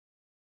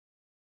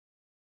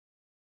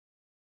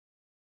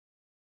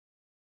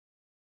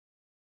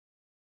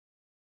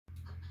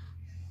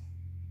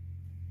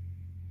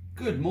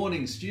Good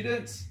morning,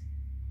 students.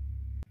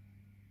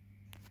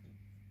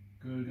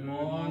 Good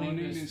morning,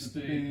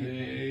 Mr.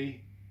 BP.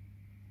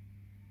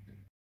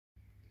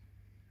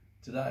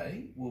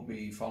 Today we'll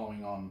be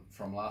following on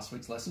from last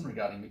week's lesson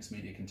regarding mixed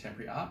media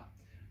contemporary art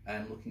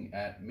and looking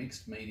at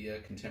mixed media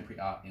contemporary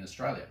art in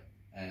Australia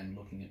and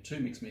looking at two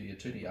mixed media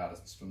 2D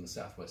artists from the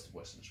southwest of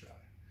Western Australia.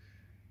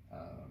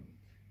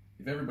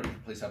 If everybody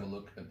could please have a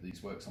look at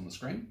these works on the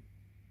screen.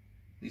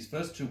 These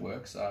first two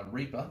works are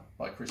Reaper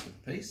by Christopher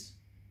Peace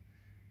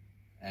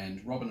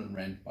and Robin and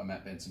Wren by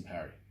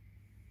Benson-Parry.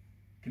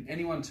 Can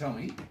anyone tell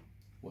me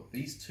what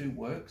these two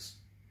works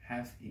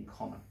have in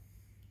common?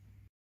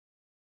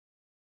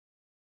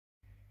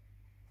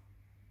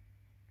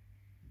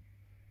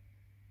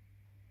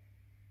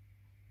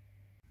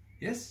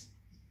 Yes?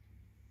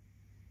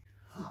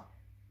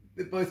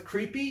 They're both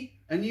creepy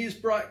and use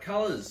bright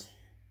colours.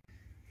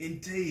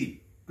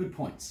 Indeed. Good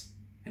points.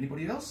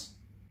 Anybody else?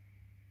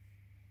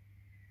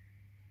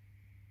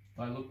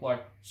 They look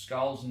like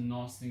skulls and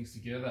nice things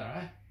together,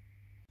 eh?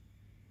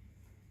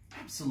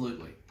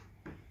 Absolutely.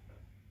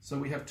 So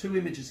we have two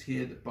images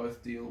here that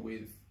both deal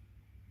with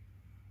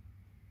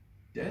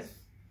death,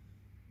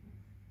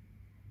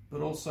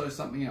 but also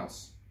something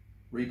else.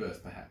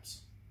 Rebirth,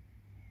 perhaps.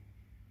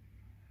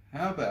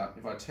 How about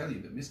if I tell you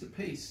that Mr.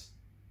 Peace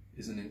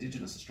is an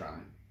Indigenous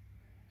Australian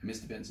and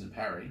Mr.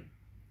 Benson-Parry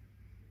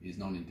is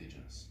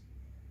non-Indigenous?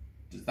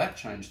 Does that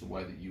change the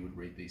way that you would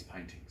read these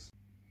paintings?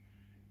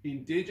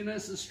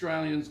 Indigenous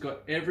Australians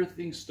got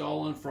everything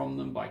stolen from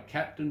them by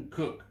Captain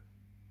Cook.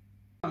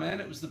 Oh man,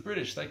 it was the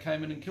British. They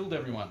came in and killed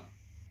everyone.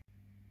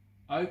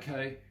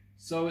 Okay,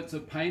 so it's a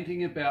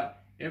painting about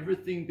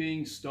everything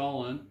being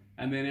stolen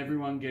and then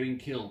everyone getting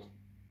killed.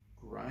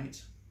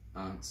 Great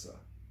answer.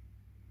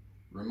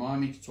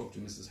 Remind me to talk to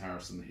Mrs.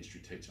 Harrison, the history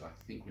teacher. I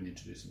think we need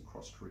to do some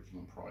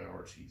cross-curriculum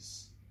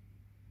priorities.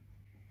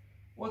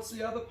 What's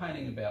the other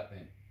painting about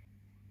then?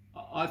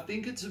 I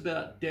think it's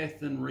about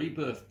death and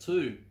rebirth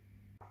too.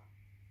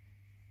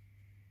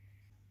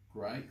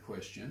 Great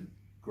question.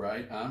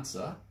 Great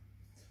answer.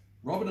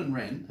 Robin and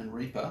Wren and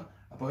Reaper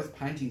are both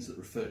paintings that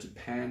refer to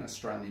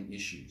pan-Australian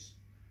issues.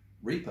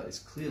 Reaper is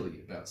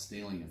clearly about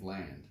stealing of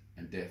land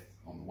and death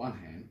on the one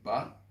hand,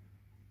 but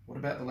what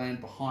about the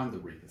land behind the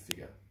Reaper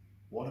figure?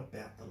 What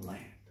about the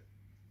land?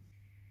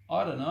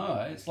 I don't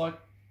know. It's like,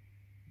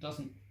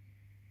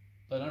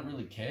 they don't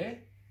really care.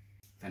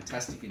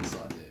 Fantastic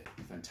insight there.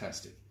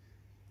 Fantastic.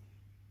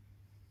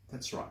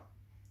 That's right.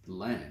 The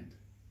land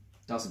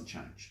doesn't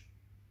change.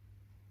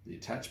 The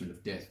attachment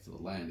of death to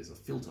the land is a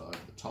filter over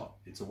the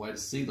top. It's a way to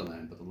see the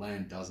land, but the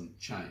land doesn't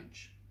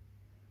change.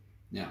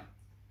 Now,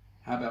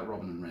 how about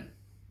Robin and Wren?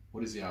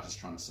 What is the artist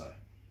trying to say?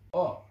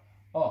 I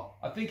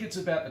think it's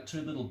about the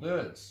two little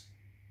birds.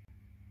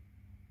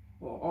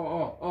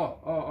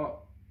 The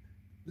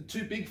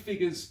two big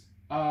figures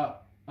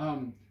are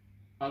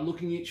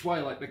looking each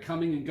way like they're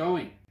coming and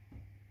going.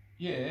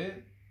 Yeah,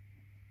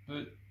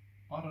 but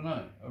I don't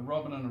know. A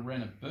robin and a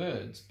wren are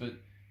birds, but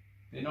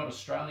they're not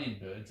Australian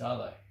birds, are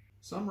they?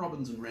 Some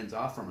robins and wrens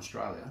are from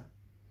Australia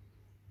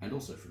and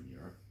also from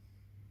Europe.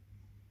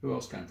 Who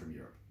else came from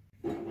Europe?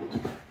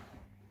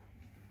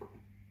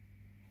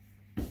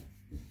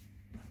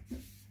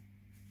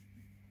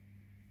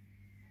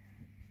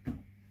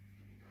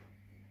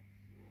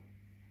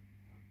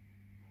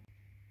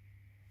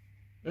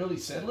 Early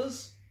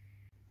settlers?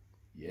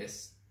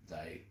 Yes,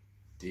 they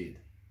did.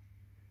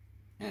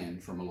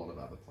 And from a lot of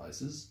other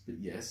places, but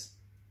yes,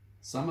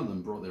 some of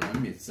them brought their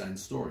own myths and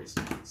stories,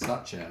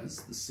 such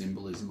as the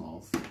symbolism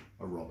of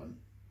a robin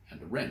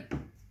and a wren.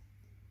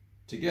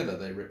 Together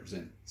they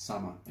represent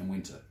summer and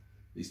winter.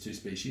 These two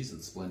species are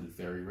the splendid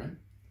fairy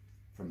wren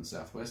from the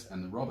southwest,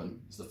 and the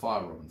robin is the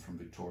fire robin from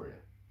Victoria.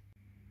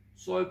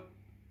 So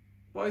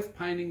both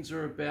paintings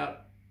are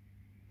about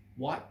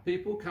white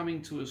people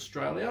coming to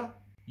Australia,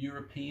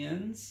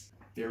 Europeans.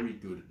 Very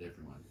good at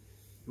everyone.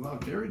 You are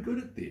very good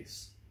at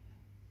this.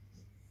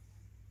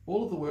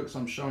 All of the works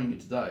I'm showing you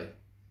today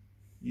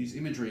use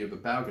imagery of a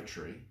balga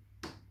tree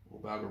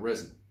or balga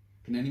resin.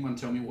 Can anyone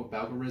tell me what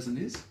balga resin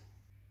is?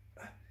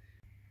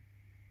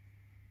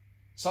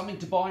 Something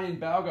to buy in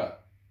Balga.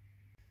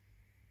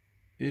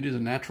 It is a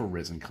natural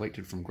resin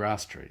collected from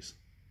grass trees.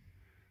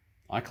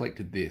 I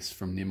collected this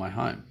from near my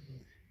home.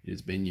 It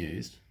has been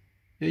used,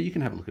 yeah, you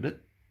can have a look at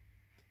it.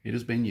 It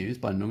has been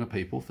used by Noongar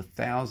people for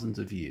thousands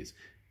of years.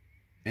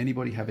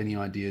 Anybody have any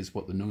ideas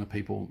what the Noongar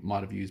people might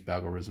have used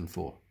balga resin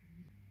for?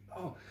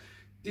 Oh,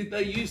 did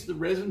they use the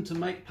resin to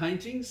make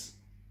paintings?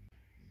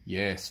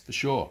 Yes, for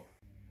sure.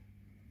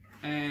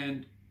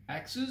 And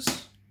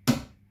axes?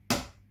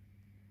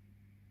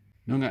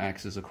 Noongar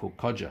axes are called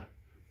codger.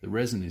 The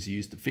resin is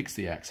used to fix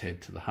the axe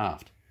head to the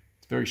haft.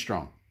 It's very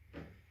strong.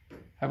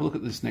 Have a look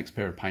at this next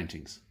pair of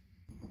paintings.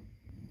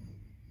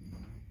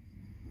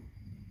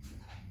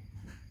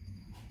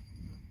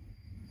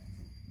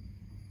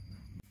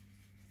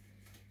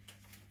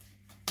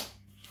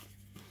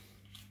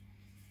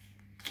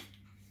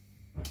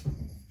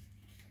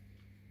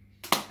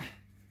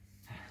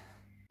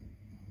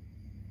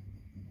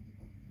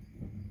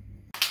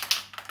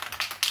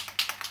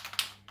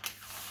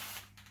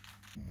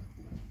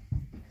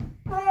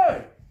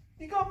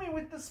 you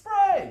with the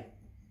spray.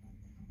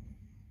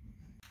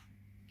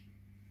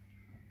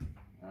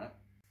 Alright.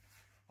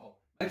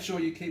 Make sure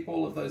you keep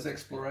all of those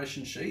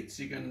exploration sheets.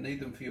 You're going to need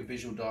them for your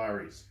visual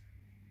diaries.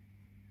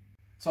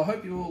 So I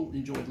hope you all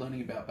enjoyed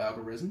learning about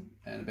Balga resin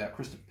and about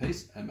Christopher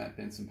Peace and Matt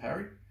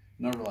Benson-Parry.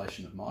 No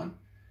relation of mine.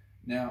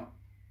 Now,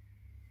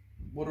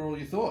 what are all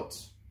your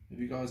thoughts? Have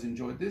you guys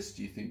enjoyed this?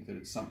 Do you think that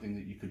it's something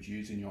that you could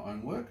use in your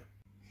own work?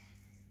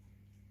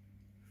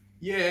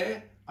 Yeah,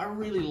 I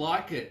really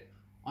like it.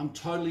 I'm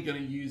totally going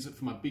to use it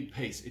for my big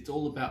piece. It's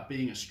all about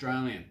being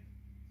Australian.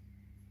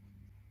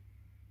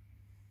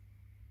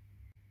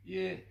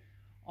 Yeah,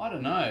 I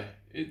don't know.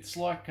 It's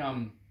like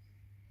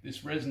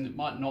this resin that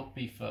might not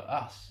be for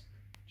us.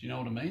 Do you know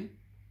what I mean?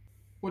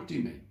 What do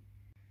you mean?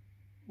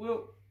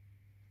 Well,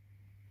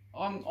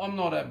 I'm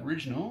not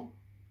Aboriginal,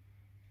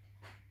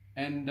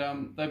 and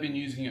they've been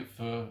using it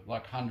for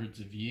like hundreds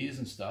of years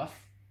and stuff.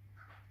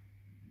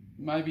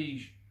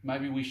 Maybe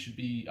we should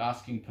be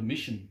asking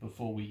permission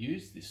before we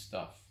use this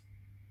stuff.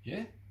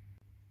 Yeah?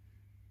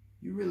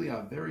 You really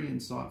are very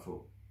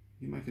insightful.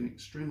 You make an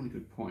extremely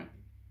good point.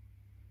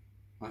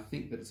 I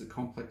think that it's a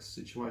complex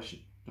situation,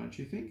 don't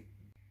you think?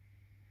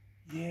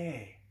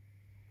 Yeah.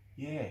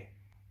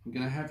 I'm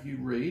going to have you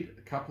read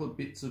a couple of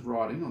bits of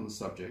writing on the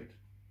subject.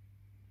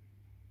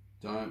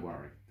 Don't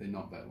worry, they're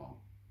not that long.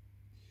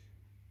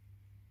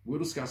 We'll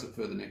discuss it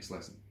further next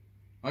lesson.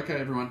 Okay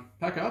everyone,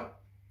 pack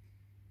up.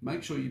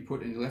 Make sure you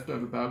put any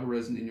leftover Balga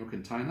resin in your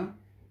container,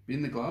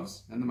 bin the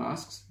gloves and the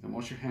masks, and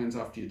wash your hands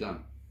after you're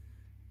done.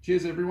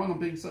 Cheers everyone on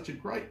being such a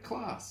great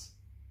class.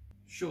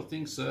 Sure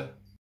thing, sir.